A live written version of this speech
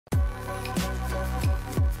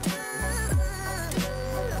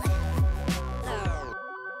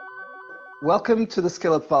Welcome to the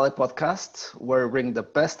Scale Up Valley podcast, where we bring the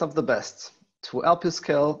best of the best to help you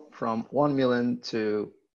scale from 1 million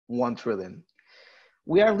to 1 trillion.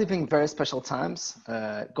 We are living very special times,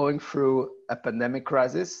 going through a pandemic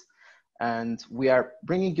crisis, and we are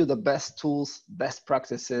bringing you the best tools, best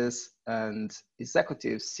practices, and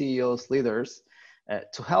executives, CEOs, leaders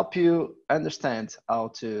to help you understand how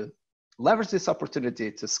to leverage this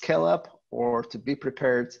opportunity to scale up or to be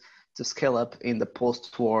prepared to scale up in the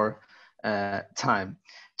post-war time.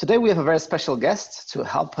 Today we have a very special guest to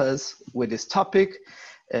help us with this topic.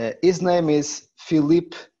 His name is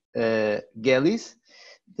Philippe Gelis,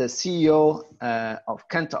 the CEO of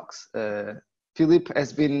Kentox. Philippe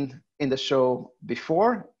has been in the show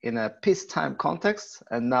before in a peacetime context,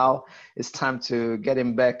 and now it's time to get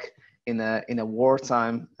him back in a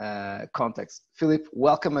wartime context. Philippe,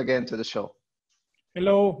 welcome again to the show.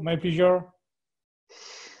 Hello, my pleasure.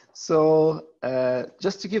 So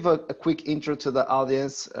just to give a quick intro to the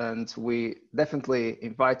audience, and we definitely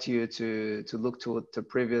invite you to look to the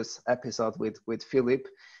previous episode with Philippe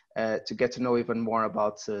to get to know even more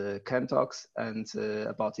about Kentox and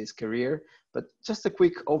about his career. But just a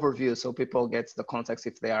quick overview so people get the context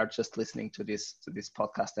if they are just listening to this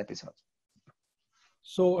podcast episode.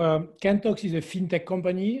 So Kentox is a fintech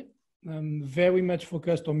company, very much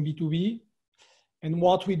focused on B2B. And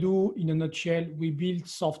what we do in a nutshell, we build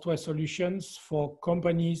software solutions for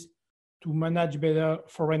companies to manage better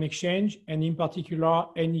foreign exchange, and in particular,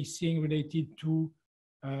 anything related to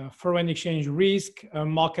foreign exchange risk,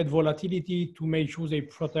 market volatility, to make sure they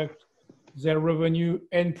protect their revenue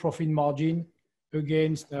and profit margin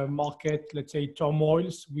against market, let's say,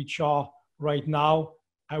 turmoils, which are right now,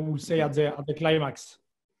 I would say, at the climax.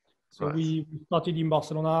 So right. We started in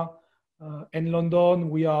Barcelona. In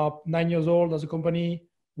London, we are 9 years old as a company,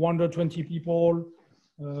 120 people,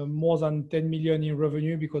 more than 10 million in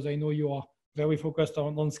revenue, because I know you are very focused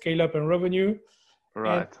on scale up and revenue.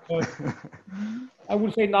 Right. And, I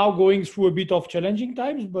would say now going through a bit of challenging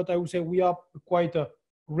times, but I would say we are quite a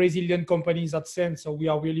resilient company in that sense. So we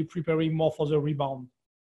are really preparing more for the rebound.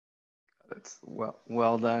 That's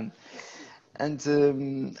well done.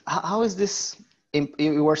 And how is this?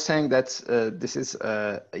 You were saying that this is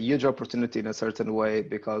a huge opportunity in a certain way,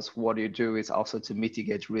 because what you do is also to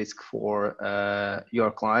mitigate risk for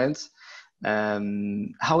your clients.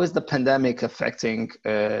 How is the pandemic affecting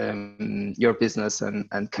your business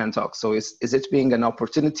and Kentox? So is it being an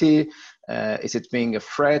opportunity? Is it being a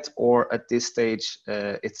threat? Or at this stage,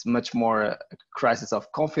 it's much more a crisis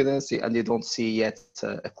of confidence and you don't see yet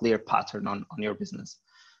a clear pattern on your business?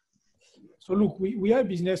 So look, we are a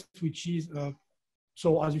business which is...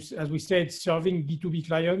 So as we said, serving B2B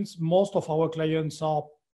clients, most of our clients are,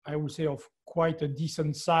 I would say, of quite a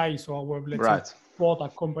decent size. So our, let's say, support are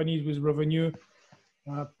companies with revenue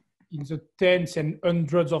in the tens and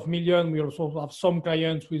hundreds of millions. We also have some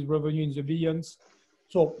clients with revenue in the billions.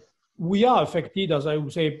 So we are affected, as I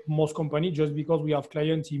would say, most companies, just because we have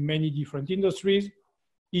clients in many different industries,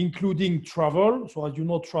 including travel. So as you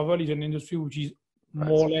know, travel is an industry which is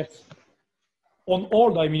more or less on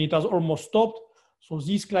hold. I mean, it has almost stopped. So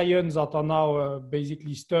these clients that are now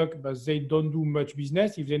basically stuck, but they don't do much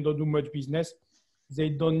business. If they don't do much business, they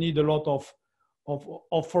don't need a lot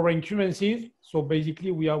of foreign currencies. So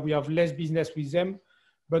basically, we have less business with them.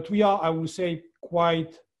 But we are, I would say,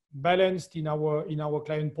 quite balanced in our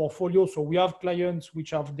client portfolio. So we have clients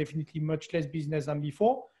which have definitely much less business than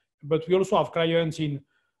before. But we also have clients in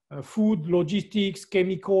food, logistics,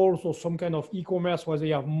 chemicals, or some kind of e-commerce where they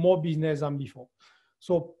have more business than before.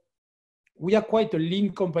 So we are quite a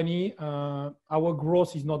lean company. Our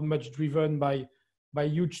growth is not much driven by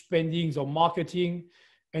huge spendings or marketing.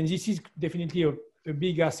 And this is definitely a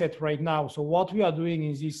big asset right now. So what we are doing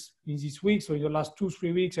in this week, so in the last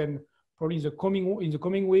 2-3 weeks, and probably in the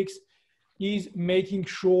coming weeks, is making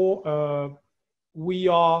sure we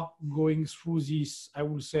are going through this, I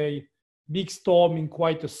would say, big storm in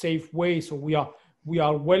quite a safe way. So we are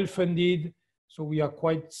well funded. So we are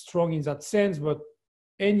quite strong in that sense. But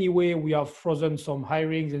anyway, we have frozen some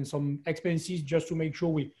hirings and some expenses just to make sure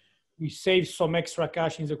we save some extra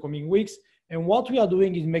cash in the coming weeks. And what we are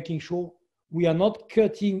doing is making sure we are not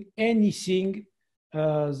cutting anything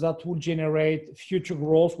that will generate future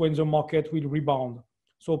growth when the market will rebound.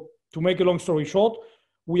 So to make a long story short,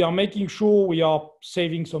 we are making sure we are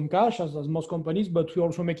saving some cash as most companies, but we're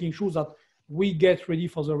also making sure that we get ready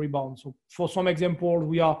for the rebound. So for some examples,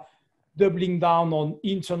 we are doubling down on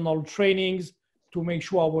internal trainings to make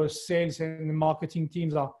sure our sales and marketing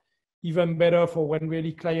teams are even better for when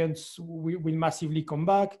really clients will massively come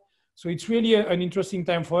back. So it's really an interesting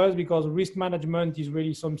time for us because risk management is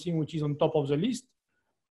really something which is on top of the list.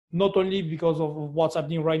 not only because of what's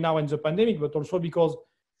happening right now in the pandemic, but also because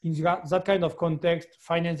in that kind of context,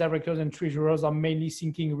 finance directors and treasurers are mainly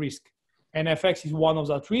thinking risk. And FX is one of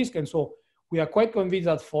that risk. And so we are quite convinced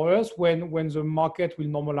that for us, when the market will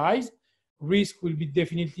normalize, risk will be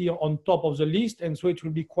definitely on top of the list. And so it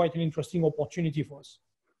will be quite an interesting opportunity for us.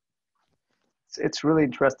 It's really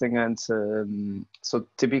interesting. And so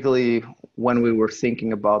typically when we were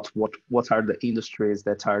thinking about what are the industries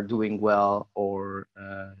that are doing well or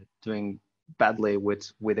doing badly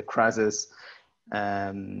with the crisis,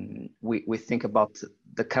 we think about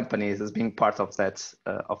the companies as being part of that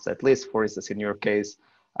list. For instance, in your case,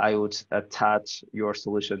 I would attach your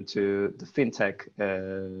solution to the fintech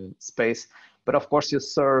space. But of course, you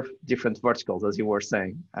serve different verticals, as you were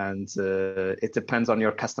saying, and it depends on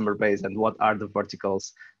your customer base and what are the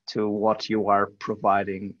verticals to what you are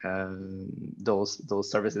providing those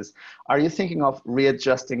services. Are you thinking of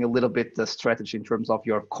readjusting a little bit the strategy in terms of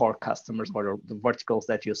your core customers or the verticals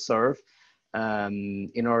that you serve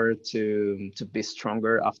in order to be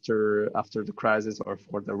stronger after the crisis or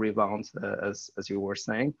for the rebound, as you were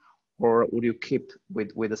saying? Or would you keep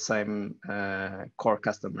with the same core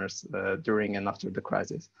customers during and after the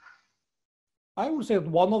crisis? I would say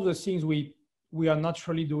one of the things we are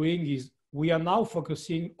naturally doing is we are now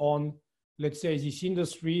focusing on, let's say, these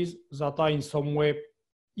industries that are in some way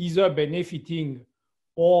either benefiting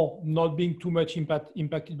or not being too much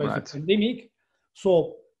impacted by the pandemic.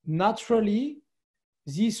 So naturally,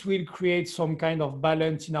 this will create some kind of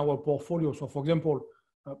balance in our portfolio. So for example,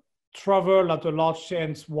 travel at a large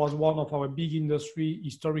sense was one of our big industry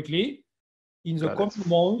historically. In the coming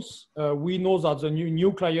months, we know that the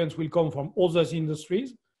new clients will come from other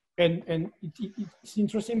industries. And it's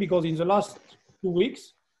interesting because in the last 2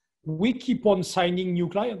 weeks, we keep on signing new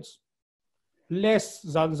clients. Less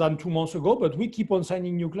than 2 months ago, but we keep on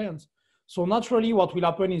signing new clients. So naturally, what will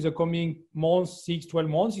happen in the coming months, 6, 12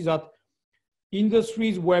 months, is that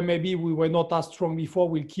industries where maybe we were not as strong before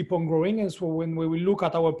will keep on growing. And so when we will look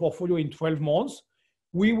at our portfolio in 12 months,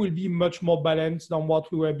 we will be much more balanced than what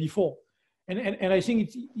we were before. And I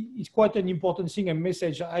think it's quite an important thing and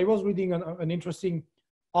message. I was reading an interesting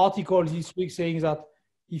article this week saying that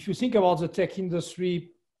if you think about the tech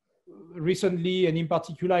industry recently, and in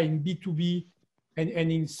particular in B2B and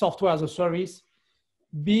in software as a service,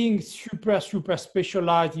 being super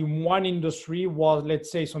specialized in one industry was,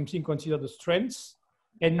 let's say, something considered a strength,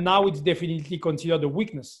 and now it's definitely considered a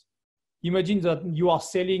weakness. Imagine that you are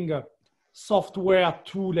selling software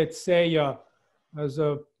to, let's say,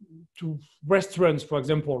 to restaurants, for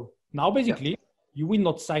example. Now, basically, you will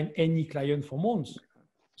not sign any client for months.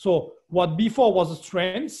 So what before was a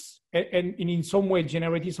strength and in some way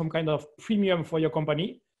generated some kind of premium for your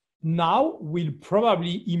company, now will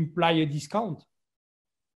probably imply a discount.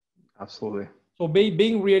 Absolutely. So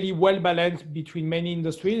being really well balanced between many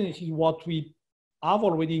industries, this is what we have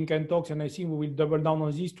already in Kentox, and I think we will double down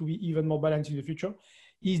on this to be even more balanced in the future,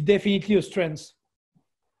 is definitely a strength.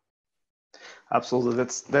 Absolutely,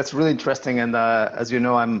 that's really interesting, and as you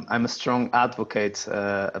know, I'm a strong advocate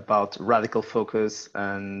about radical focus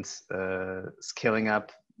and scaling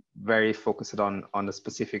up, very focused on a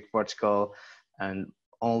specific vertical, and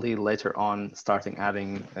only later on starting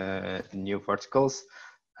adding new verticals.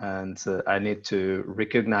 And I need to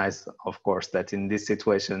recognize, of course, that in this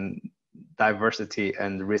situation, diversity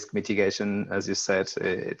and risk mitigation, as you said,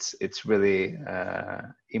 it's really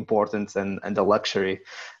important and a luxury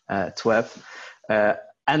to have.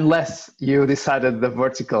 Unless you decided the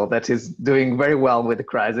vertical that is doing very well with the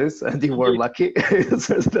crisis, and you were lucky,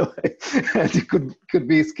 and you could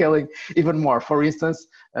be scaling even more. For instance,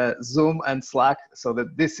 Zoom and Slack, so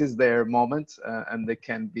that this is their moment, and they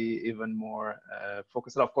can be even more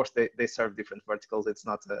focused. Of course, they serve different verticals. It's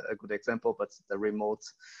not a good example, but the remote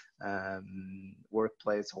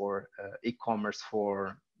workplace or e-commerce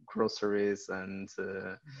for groceries and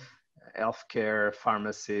healthcare,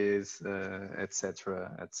 pharmacies,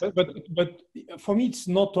 etc. But for me, it's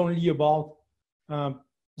not only about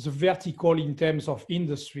the vertical in terms of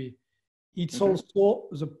industry. It's also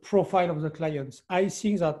the profile of the clients. I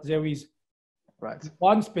think that there is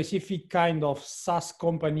one specific kind of SaaS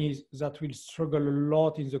companies that will struggle a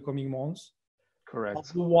lot in the coming months.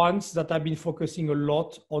 Correct. The ones that have been focusing a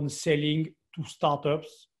lot on selling to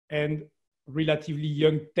startups and relatively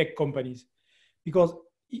young tech companies. Because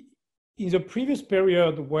in the previous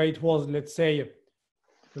period where it was, let's say, a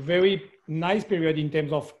very nice period in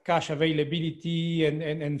terms of cash availability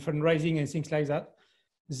and fundraising and things like that,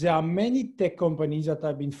 there are many tech companies that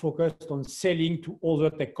have been focused on selling to other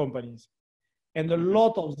tech companies. And a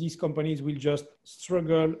lot of these companies will just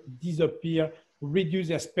struggle, disappear, reduce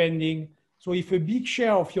their spending. So if a big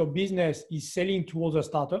share of your business is selling to other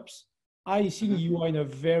startups, I think you are in a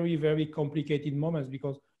very, very complicated moment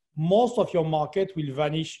because most of your market will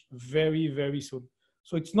vanish very, very soon.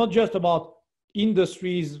 So it's not just about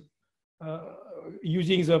industries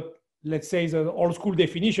using the, let's say, the old school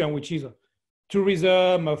definition, which is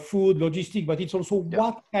tourism, food, logistics, but it's also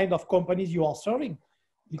what kind of companies you are serving.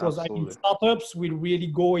 Because I mean, startups will really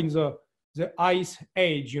go in the ice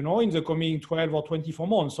age, in the coming 12 or 24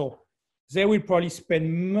 months. So they will probably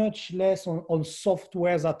spend much less on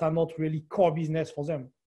software that are not really core business for them.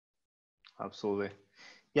 Absolutely.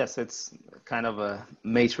 Yes, it's kind of a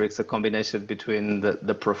matrix, a combination between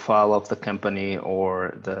the profile of the company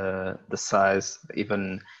or the size,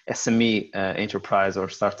 even SME enterprise or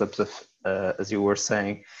startups, as you were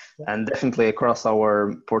saying. And definitely across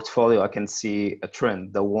our portfolio, I can see a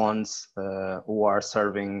trend. The ones who are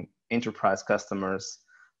serving enterprise customers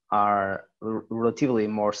are relatively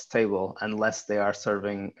more stable unless they are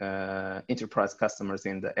serving enterprise customers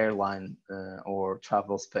in the airline or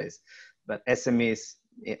travel space. But SMEs,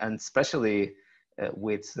 and especially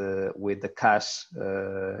with the cash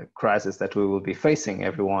crisis that we will be facing,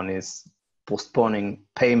 everyone is postponing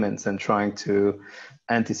payments and trying to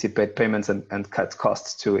anticipate payments and cut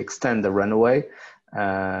costs to extend the runway.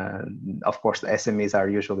 Of course, the SMEs are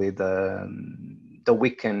usually the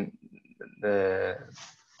weakened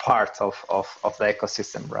part of the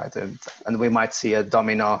ecosystem, right? And we might see a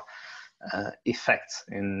domino effect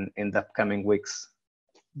in the upcoming weeks.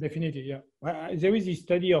 Definitely, yeah. There is this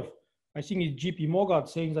study of, I think it's JP Morgan,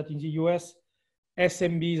 saying that in the US,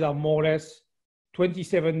 SMBs are more or less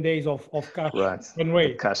 27 days of cash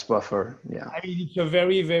runway. Cash buffer, yeah. I mean, it's a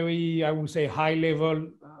very, very, I would say, high level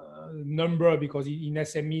number because in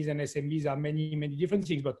SMEs and SMBs are many, many different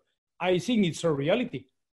things. But I think it's a reality.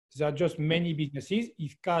 There are just many businesses.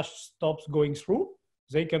 If cash stops going through,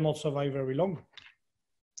 they cannot survive very long.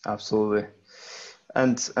 Absolutely.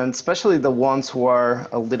 And especially the ones who are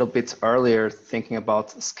a little bit earlier thinking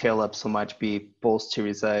about scale-ups who might be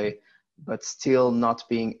post-Series A, but still not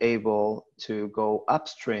being able to go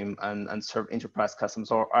upstream and serve enterprise customers,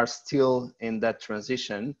 or are still in that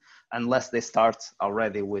transition unless they start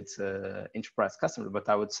already with enterprise customers. But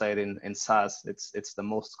I would say in SaaS, it's the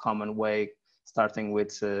most common way, starting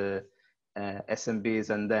with SMBs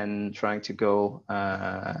and then trying to go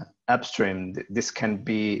upstream. This can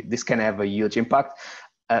have a huge impact.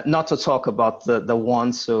 Not to talk about the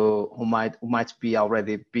ones who might be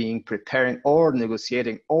already preparing or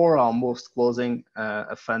negotiating or almost closing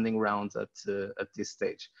a funding round at this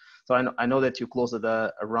stage. So I know that you closed it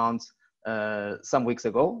around some weeks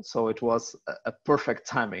ago, so it was a perfect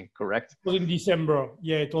timing, correct? It was in December.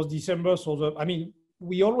 Yeah, it was December. So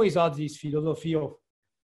we always had this philosophy of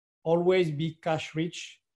always be cash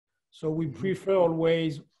rich. So we prefer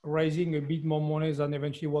always raising a bit more money than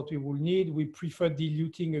eventually what we will need. We prefer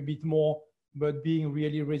diluting a bit more, but being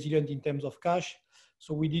really resilient in terms of cash.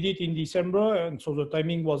 So we did it in December, and so the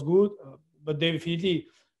timing was good. But definitely,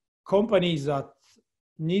 companies that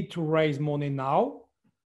need to raise money now,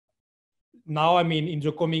 I mean, in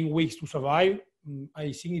the coming weeks to survive,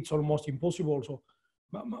 I think it's almost impossible. So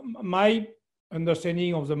my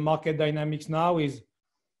understanding of the market dynamics now is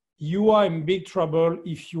you are in big trouble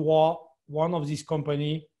if you are one of these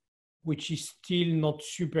companies which is still not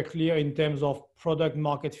super clear in terms of product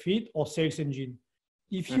market fit or sales engine.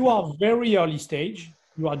 If you are very early stage,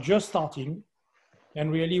 you are just starting,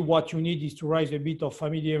 and really what you need is to raise a bit of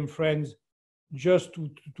family and friends just to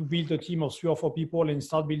build a team of 3 or 4 people and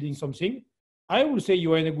start building something, I will say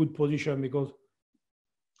you are in a good position because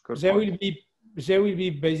there will be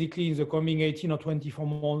basically in the coming 18 or 24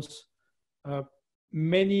 months,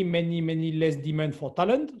 many less demand for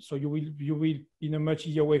talent. So you will in a much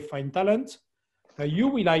easier way find talent. You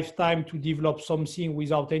will have time to develop something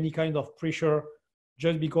without any kind of pressure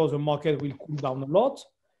just because the market will cool down a lot.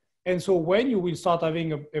 And so when you will start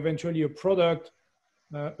having eventually a product,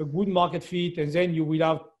 a good market fit, and then you will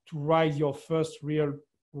have to raise your first real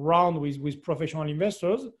round with professional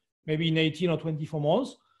investors, maybe in 18 or 24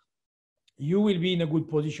 months, you will be in a good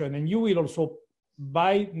position. And you will also,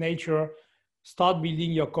 by nature, start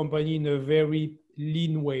building your company in a very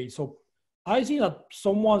lean way. So I think that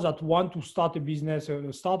someone that want to start a business,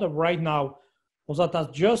 a startup right now, or that has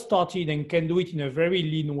just started and can do it in a very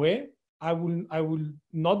lean way, I will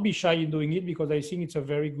not be shy in doing it because I think it's a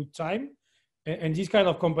very good time. And these kind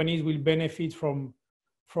of companies will benefit from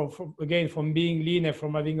being lean and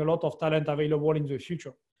from having a lot of talent available in the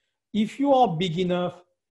future. If you are big enough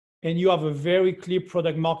and you have a very clear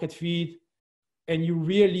product market fit, and you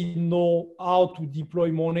really know how to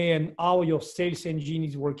deploy money and how your sales engine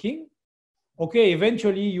is working, okay,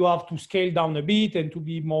 eventually you have to scale down a bit and to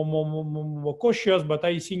be more cautious, but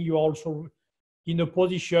I think you're also in a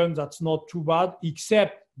position that's not too bad,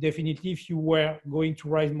 except definitely if you were going to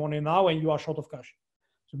raise money now and you are short of cash.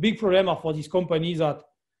 The big problem are for these companies that,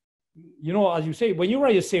 you know, as you say, when you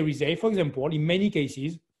raise a Series A, for example, in many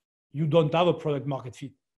cases, you don't have a product market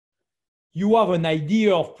fit. You have an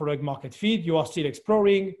idea of product market fit, you are still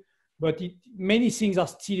exploring, but many things are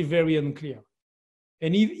still very unclear.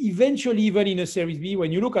 And eventually, even in a Series B,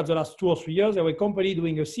 when you look at the last 2 or 3 years, there were companies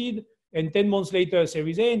doing a seed, and 10 months later, a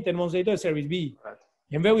Series A, and 10 months later, a Series B. Right.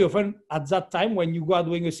 And very often, at that time, when you are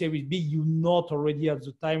doing a Series B, you're not already at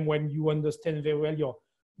the time when you understand very well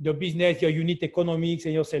your business, your unit economics,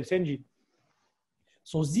 and your sales engine.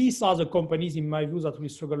 So these are the companies, in my view, that will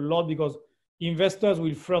struggle a lot because investors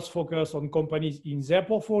will first focus on companies in their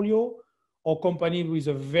portfolio or companies with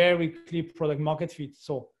a very clear product market fit.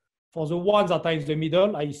 So for the ones that are in the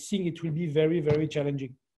middle, I think it will be very, very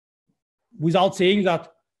challenging. Without saying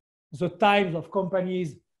that the times of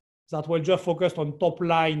companies that were just focused on top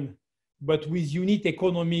line, but with unit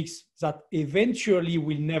economics that eventually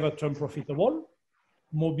will never turn profitable,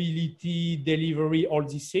 mobility, delivery, all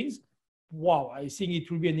these things, wow, I think it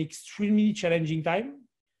will be an extremely challenging time.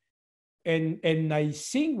 And I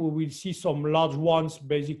think we will see some large ones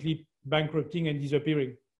basically bankrupting and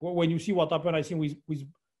disappearing. When you see what happened, I think with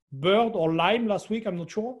Bird or Lime last week, I'm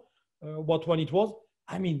not sure what one it was.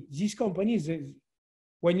 I mean, these companies,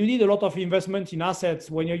 when you need a lot of investment in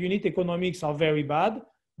assets, when your unit economics are very bad,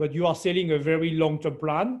 but you are selling a very long-term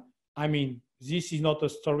plan, I mean, this is not a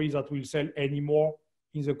story that will sell anymore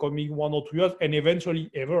in the coming 1 or 2 years, and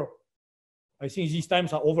eventually ever. I think these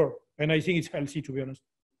times are over, and I think it's healthy, to be honest.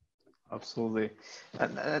 Absolutely,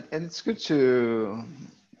 and it's good to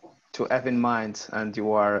have in mind, and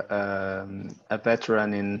you are a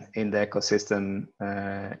veteran in the ecosystem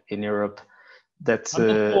in Europe. That I'm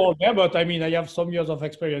not all there, but I mean, I have some years of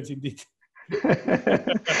experience indeed.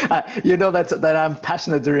 You know that I'm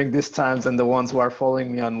passionate during these times, and the ones who are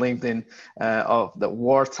following me on LinkedIn of the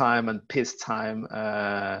wartime and peacetime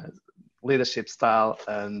leadership style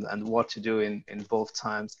and what to do in both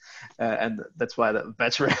times, and that's why the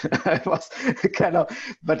veteran was kind of,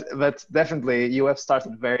 but definitely you have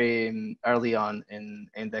started very early on in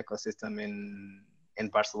the ecosystem in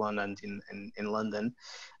Barcelona and in London,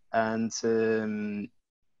 and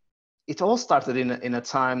it all started in a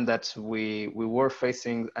time that we were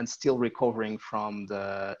facing and still recovering from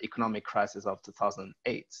the economic crisis of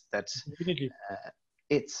 2008 that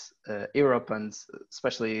it's Europe, and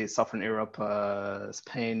especially Southern Europe,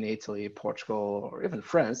 Spain, Italy, Portugal, or even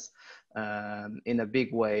France, in a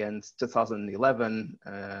big way. And 2011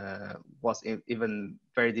 was even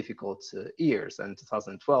very difficult years, and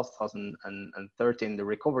 2012, 2013, the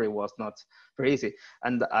recovery was not very easy.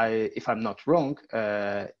 And if I'm not wrong,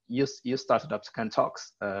 you started up Can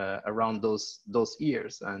Talks around those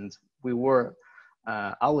years, and we were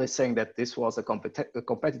always saying that this was a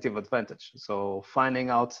competitive advantage. So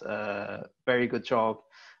finding out a very good job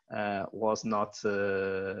was not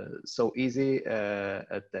so easy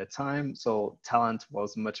at that time. So talent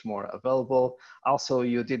was much more available. Also,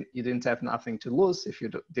 you didn't have nothing to lose. If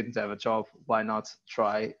you didn't have a job, why not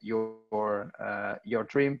try your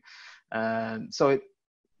dream? So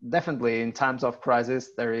definitely in times of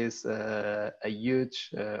crisis, there is a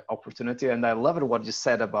huge opportunity. And I love what you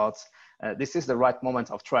said about this is the right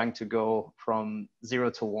moment of trying to go from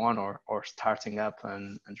 0 to 1 or starting up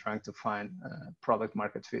and trying to find product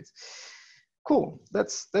market fit. Cool.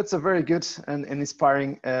 That's a very good and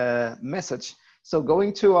inspiring message. So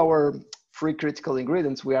going to our 3 critical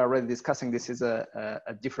ingredients, we are already discussing this is a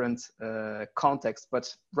different context, but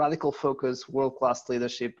radical focus, world-class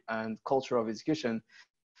leadership, and culture of execution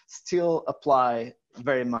still apply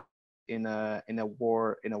very much in a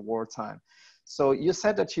wartime. So you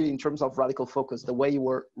said that you, in terms of radical focus, the way you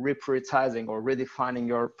were reprioritizing or redefining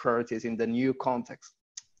your priorities in the new context,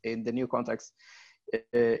 you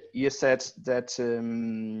said that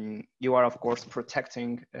you are, of course,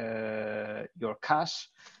 protecting your cash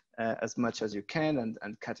as much as you can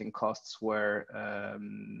and cutting costs where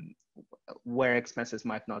expenses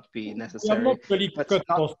might not be necessary. We have not really cut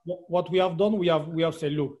costs. What we have done, we have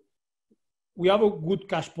said, look, we have a good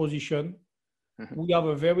cash position. We have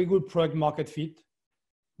a very good product market fit.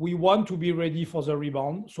 We want to be ready for the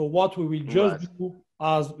rebound. So what we will just do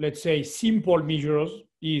as, let's say, simple measures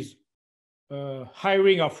is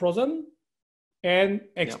hiring are frozen and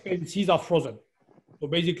expenses are frozen. So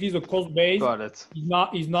basically the cost base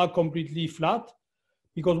is not completely flat,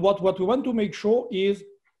 because what we want to make sure is,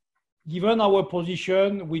 given our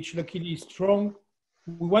position, which luckily is strong,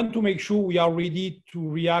 we want to make sure we are ready to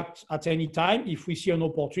react at any time if we see an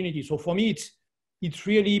opportunity. So for me, it's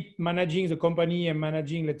really managing the company and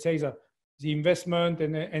managing, let's say, the investment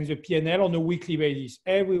and the P&L on a weekly basis.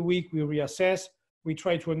 Every week we reassess, we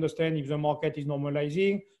try to understand if the market is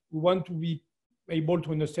normalizing. We want to be able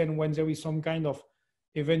to understand when there is some kind of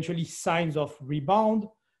eventually signs of rebound.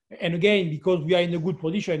 And again, because we are in a good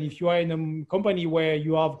position, if you are in a company where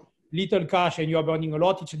you have little cash and you are burning a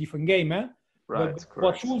lot, it's a different game. Right, but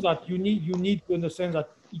what shows that you need to understand that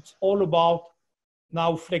it's all about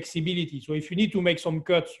now flexibility. So if you need to make some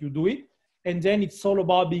cuts, you do it. And then it's all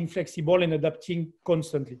about being flexible and adapting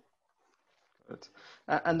constantly. Good.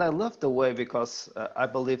 And I love the way, because I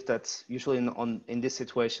believe that usually in these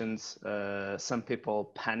situations, some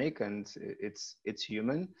people panic, and it's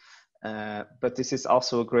human. But this is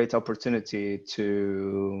also a great opportunity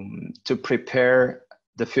to prepare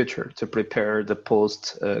the future, to prepare the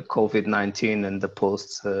post COVID-19 and the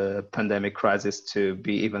post pandemic crisis to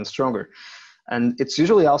be even stronger. And it's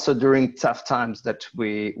usually also during tough times that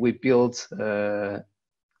we build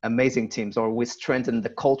amazing teams, or we strengthen the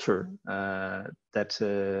culture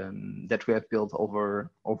that we have built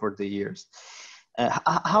over the years.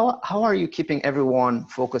 How are you keeping everyone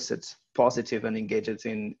focused, positive, and engaged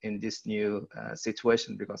in this new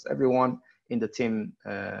situation? Because everyone in the team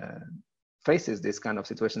faces this kind of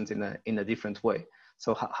situations in a different way.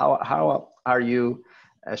 So how are you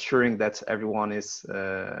assuring that everyone is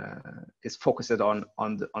focused on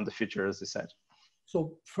the future, as you said?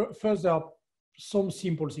 So first, there are some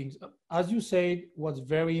simple things. As you said, what's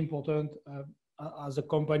very important as a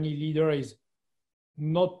company leader is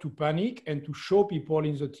not to panic and to show people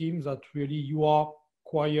in the team that really you are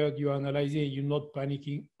quiet, you are analyzing, you're not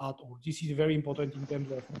panicking at all. This is very important in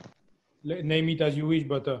terms of, name it as you wish,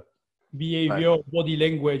 but behavior, right, body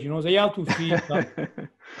language, they have to feel that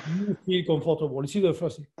you feel comfortable. This is the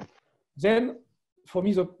first thing. Then for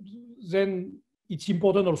me, then it's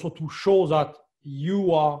important also to show that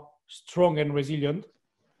you are strong and resilient.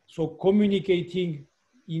 So communicating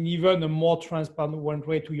in even a more transparent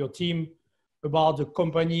way to your team about the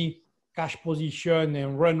company cash position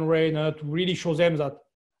and run rate, to really show them that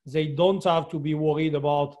they don't have to be worried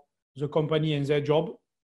about the company and their job.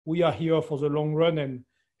 We are here for the long run,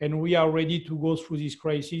 and we are ready to go through this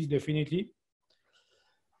crisis, definitely.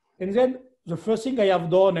 And then the first thing I have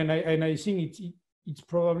done, and I think it's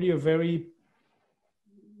probably a very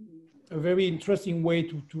interesting way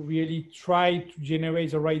to really try to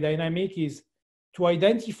generate the right dynamic, is to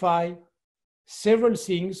identify several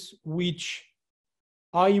things which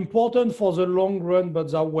are important for the long run,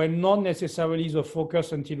 but that were not necessarily the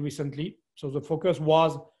focus until recently. So the focus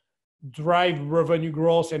was drive revenue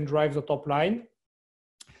growth and drive the top line.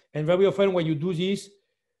 And very often when you do this,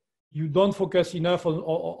 you don't focus enough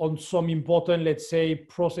on some important, let's say,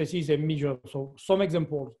 processes and measures. So some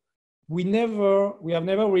examples. We have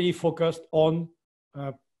never really focused on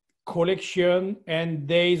collection and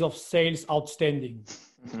days of sales outstanding.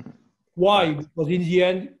 Why? Right. Because in the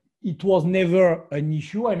end, it was never an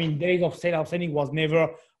issue. I mean, days of sales outstanding was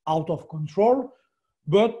never out of control,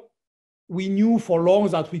 but we knew for long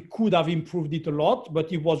that we could have improved it a lot,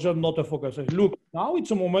 but it was just not a focus. So look, now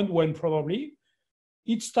it's a moment when probably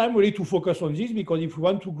it's time really to focus on this, because if we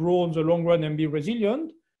want to grow on the long run and be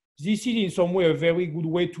resilient, this is in some way a very good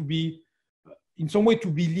way to be, in some way, to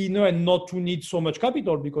be leaner and not to need so much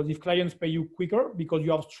capital, because if clients pay you quicker because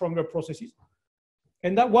you have stronger processes.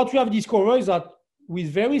 And that what we have discovered is that with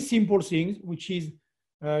very simple things, which is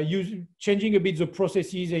changing a bit the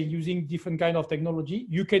processes and using different kind of technology,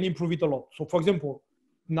 you can improve it a lot. So for example,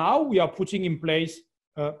 now we are putting in place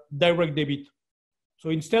direct debit. So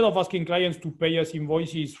instead of asking clients to pay us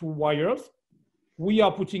invoices through wires, we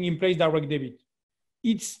are putting in place direct debit.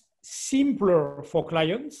 It's simpler for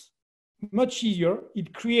clients, much easier.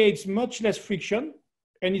 It creates much less friction,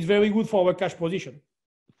 and it's very good for our cash position.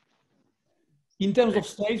 In terms of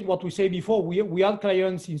sales, what we said before, we had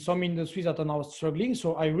clients in some industries that are now struggling.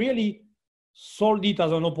 So I really sold it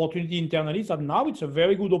as an opportunity internally, that now it's a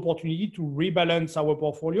very good opportunity to rebalance our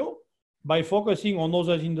portfolio by focusing on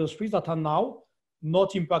other industries that are now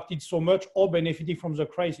not impacted so much or benefiting from the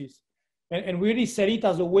crisis. And really sell it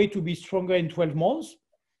as a way to be stronger in 12 months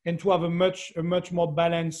and to have a much more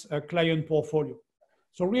balanced client portfolio.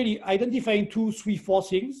 So really identifying 2, 3, 4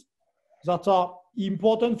 things that are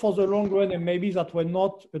important for the long run and maybe that were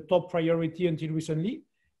not a top priority until recently.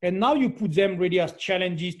 And now you put them really as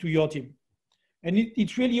challenges to your team. And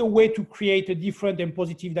it's really a way to create a different and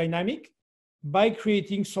positive dynamic by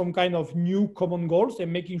creating some kind of new common goals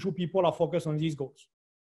and making sure people are focused on these goals.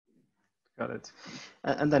 Got it.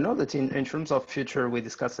 And I know that in terms of future, we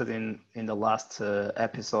discussed it in the last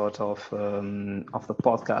episode of the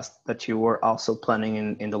podcast that you were also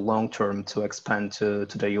planning in the long term to expand to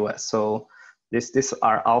the US. So these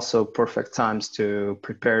are also perfect times to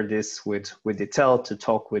prepare this with detail, to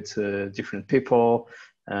talk with different people,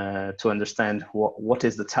 to understand what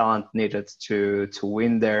is the talent needed to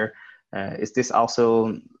win there. Is this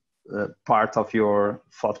also part of your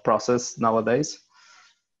thought process nowadays?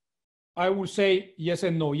 I would say yes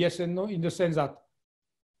and no. Yes and no in the sense that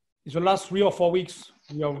in the last 3 or 4 weeks,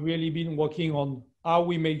 we have really been working on how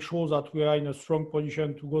we make sure that we are in a strong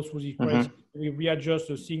position to go through the crisis. We readjust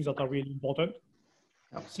the things that are really important.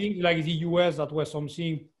 Things like the US, that were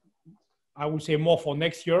something I would say more for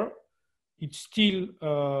next year. It's still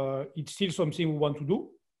something we want to do.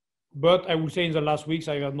 But I would say in the last weeks,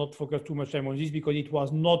 I have not focused too much time on this because it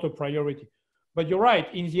was not a priority. But you're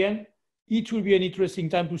right. In the end, it will be an interesting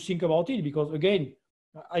time to think about it because, again,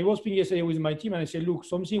 I was speaking yesterday with my team and I said, look,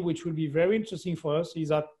 something which will be very interesting for us is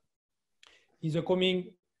that in the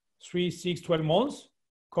coming 3, 6, 12 months,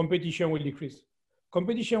 competition will decrease.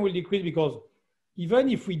 Competition will decrease because even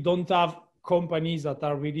if we don't have companies that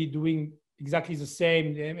are really doing exactly the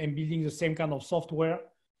same and building the same kind of software,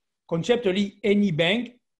 conceptually, any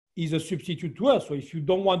bank is a substitute to us. So if you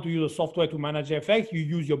don't want to use a software to manage FX, you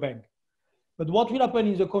use your bank. But what will happen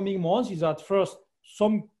in the coming months is that first,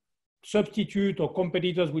 some substitute or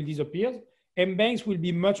competitors will disappear, and banks will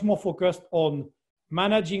be much more focused on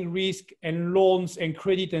managing risk and loans and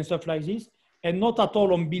credit and stuff like this, and not at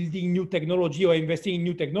all on building new technology or investing in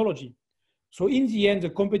new technology. So in the end,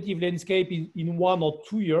 the competitive landscape in 1 or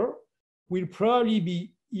 2 years will probably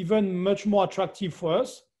be even much more attractive for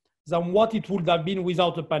us than what it would have been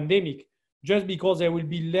without a pandemic, just because there will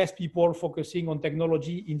be less people focusing on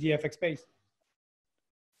technology in the FX space.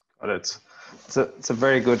 Got it. It's a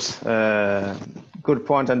very good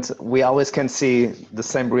point, and we always can see the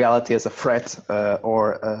same reality as a threat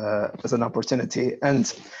or as an opportunity.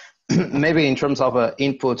 And maybe in terms of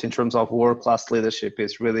input, in terms of world-class leadership,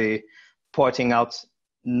 is really pointing out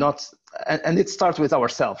and it starts with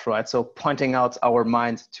ourselves, right? So pointing out our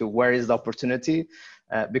mind to where is the opportunity,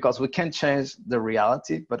 because we can't change the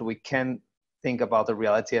reality, but we can think about the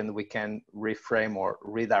reality and we can reframe or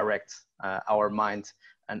redirect our mind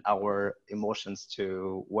and our emotions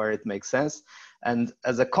to where it makes sense. And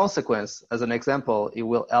as a consequence, as an example, it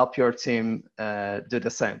will help your team do the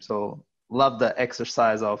same. So love the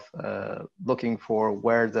exercise of looking for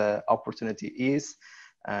where the opportunity is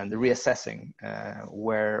and reassessing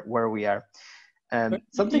where we are. And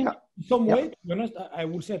something in some way, to be honest, I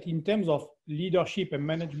would say that in terms of leadership and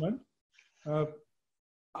management,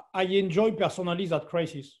 I enjoy personally that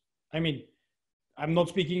crisis. I mean, I'm not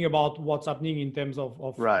speaking about what's happening in terms of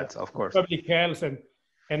right, of course, public health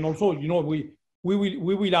and also, you know, we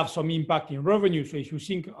will have some impact in revenue. So if you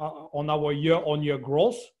think on our year-on-year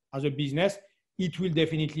growth as a business, it will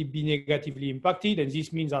definitely be negatively impacted, and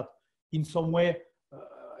this means that in some way,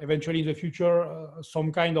 eventually in the future,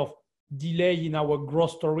 some kind of delay in our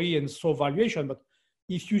growth story and so valuation. But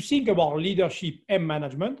if you think about leadership and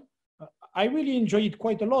management, I really enjoy it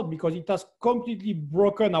quite a lot because it has completely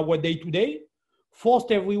broken our day-to-day,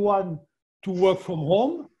 forced everyone to work from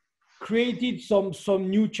home, created some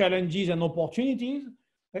new challenges and opportunities.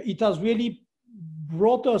 It has really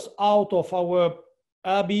brought us out of our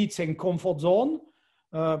habits and comfort zone.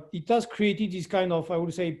 It has created this kind of, I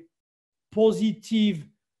would say, positive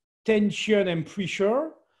tension and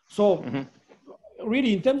pressure. So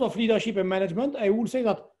really, in terms of leadership and management, I would say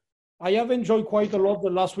that I have enjoyed quite a lot the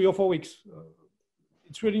last 3 or 4 weeks.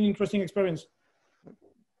 It's really an interesting experience.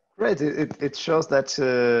 Great. It shows that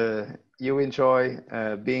you enjoy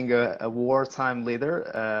being a wartime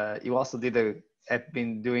leader. You also have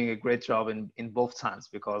been doing a great job in both times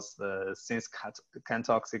because since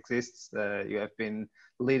Cantox exists, you have been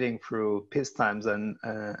leading through peace times and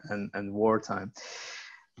wartime.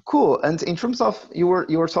 Cool. And in terms of you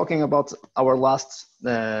were talking about our last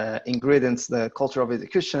ingredients, the culture of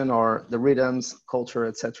execution or the rhythms, culture,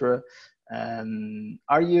 etc.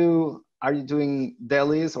 Are you doing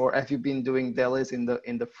dailies, or have you been doing dailies in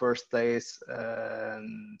the first days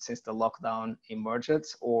since the lockdown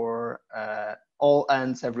emerged, or all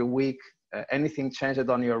ends every week? Anything changed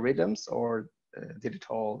on your rhythms, or did it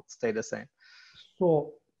all stay the same?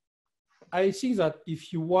 So I think that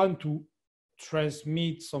if you want to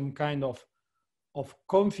transmit some kind of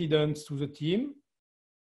confidence to the team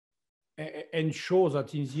and show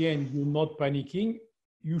that in the end you're not panicking,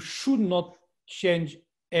 you should not change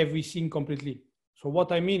everything completely. So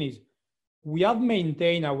what I mean is we have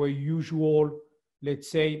maintained our usual,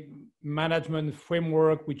 let's say, management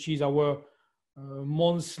framework, which is our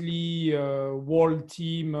monthly world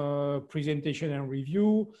team presentation and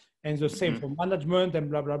review, and the same for management and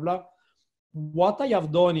blah, blah, blah. What I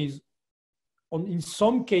have done is, in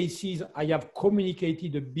some cases, I have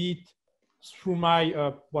communicated a bit through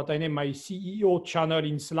my, what I name my CEO channel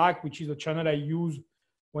in Slack, which is a channel I use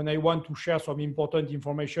when I want to share some important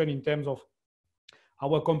information in terms of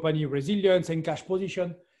our company resilience and cash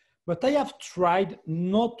position. But I have tried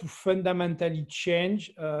not to fundamentally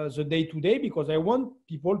change the day-to-day, because I want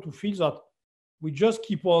people to feel that we just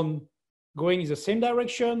keep on going in the same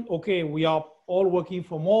direction. Okay, we are all working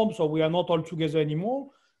from home, so we are not all together anymore,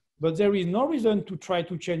 but there is no reason to try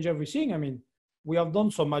to change everything. I mean, we have done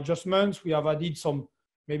some adjustments. We have added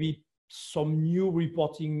maybe some new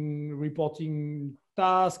reporting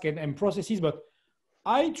tasks and processes, but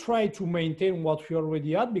I try to maintain what we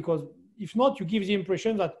already had, because if not, you give the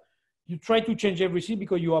impression that you try to change everything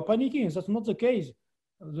because you are panicking. That's not the case.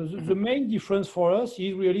 The main difference for us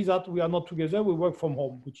is really that we are not together, we work from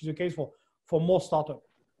home, which is the case for most startups.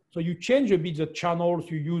 So you change a bit the channels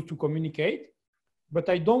you use to communicate, but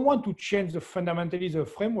I don't want to change fundamentally the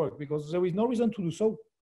framework, because there is no reason to do so.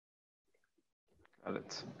 Got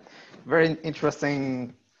it. Very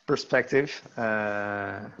interesting perspective.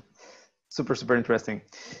 Super interesting,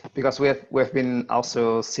 because we have been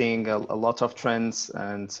also seeing a lot of trends,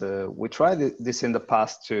 and we tried this in the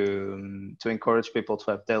past to encourage people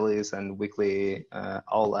to have dailies and weekly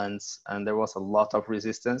all ends, and there was a lot of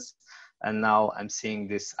resistance, and now I'm seeing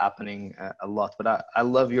this happening a lot. But I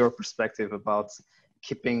love your perspective about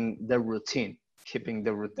keeping the routine, keeping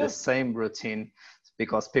the same routine,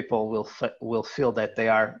 because people will feel that they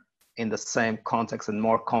are in the same context and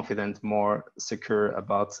more confident, more secure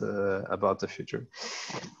about the future.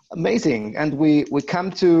 Amazing. And we come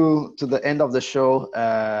to the end of the show.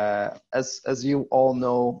 As you all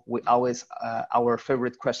know, we always our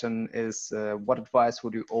favorite question is what advice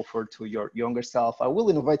would you offer to your younger self? I will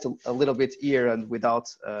innovate a little bit here and without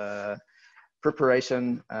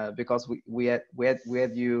preparation, because we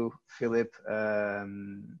had you, Philip,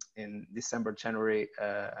 in December, January,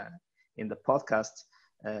 in the podcast.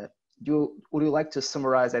 Would you like to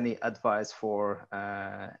summarize any advice for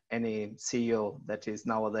any CEO that is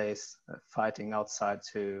nowadays fighting outside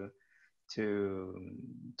to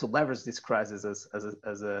leverage this crisis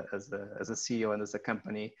as a CEO and as a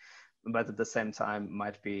company, but at the same time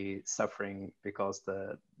might be suffering because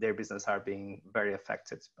their business are being very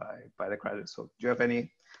affected by the crisis? So do you have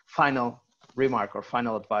any final remark or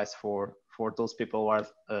final advice for those people who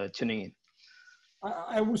are tuning in?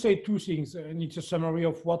 I would say two things, and it's a summary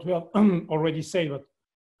of what we have already said. But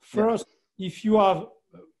first, if you have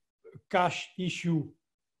a cash issue,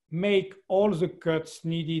 make all the cuts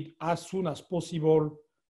needed as soon as possible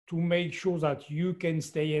to make sure that you can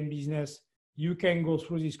stay in business, you can go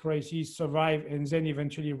through this crisis, survive, and then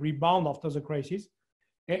eventually rebound after the crisis.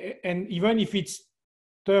 And even if it's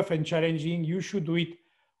tough and challenging, you should do it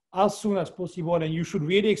as soon as possible, and you should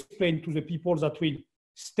really explain to the people that will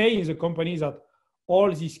stay in the company that all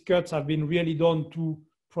these cuts have been really done to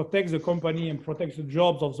protect the company and protect the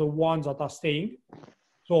jobs of the ones that are staying.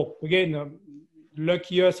 So again,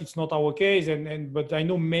 lucky us, it's not our case, but I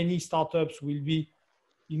know many startups will be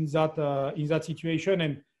in that situation,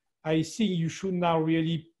 and I think you should now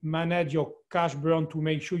really manage your cash burn to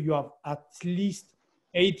make sure you have at least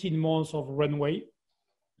 18 months of runway.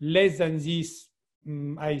 Less than this,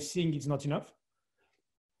 I think it's not enough.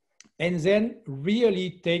 And then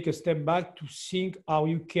really take a step back to think how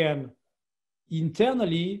you can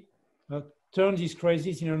internally turn this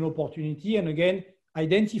crisis into an opportunity. And again,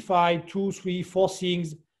 identify 2, 3, 4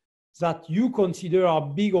 things that you consider are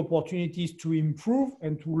big opportunities to improve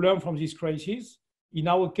and to learn from this crisis. In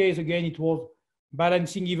our case, again, it was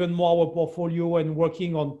balancing even more our portfolio and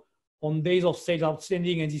working on days of sales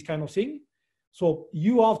outstanding and this kind of thing. So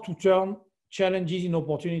you have to turn challenges in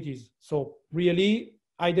opportunities. So really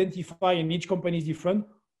identify, and each company is different,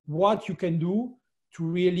 what you can do to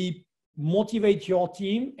really motivate your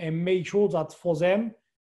team and make sure that for them,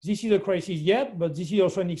 this is a crisis yet, but this is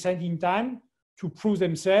also an exciting time to prove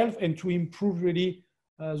themselves and to improve really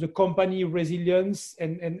the company resilience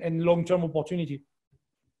and long-term opportunity.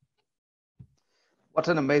 What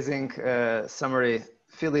an amazing summary.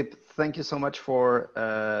 Philip, thank you so much for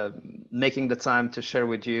making the time to share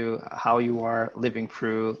with you how you are living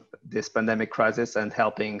through this pandemic crisis and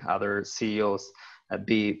helping other CEOs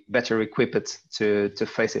be better equipped to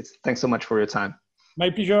face it. Thanks so much for your time. My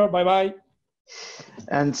pleasure. Bye-bye.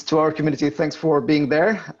 And to our community, thanks for being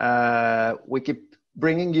there. We keep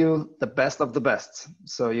bringing you the best of the best,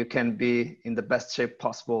 so you can be in the best shape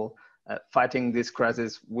possible, fighting this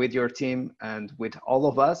crisis with your team and with all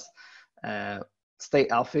of us. Stay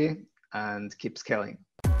healthy and keep scaling.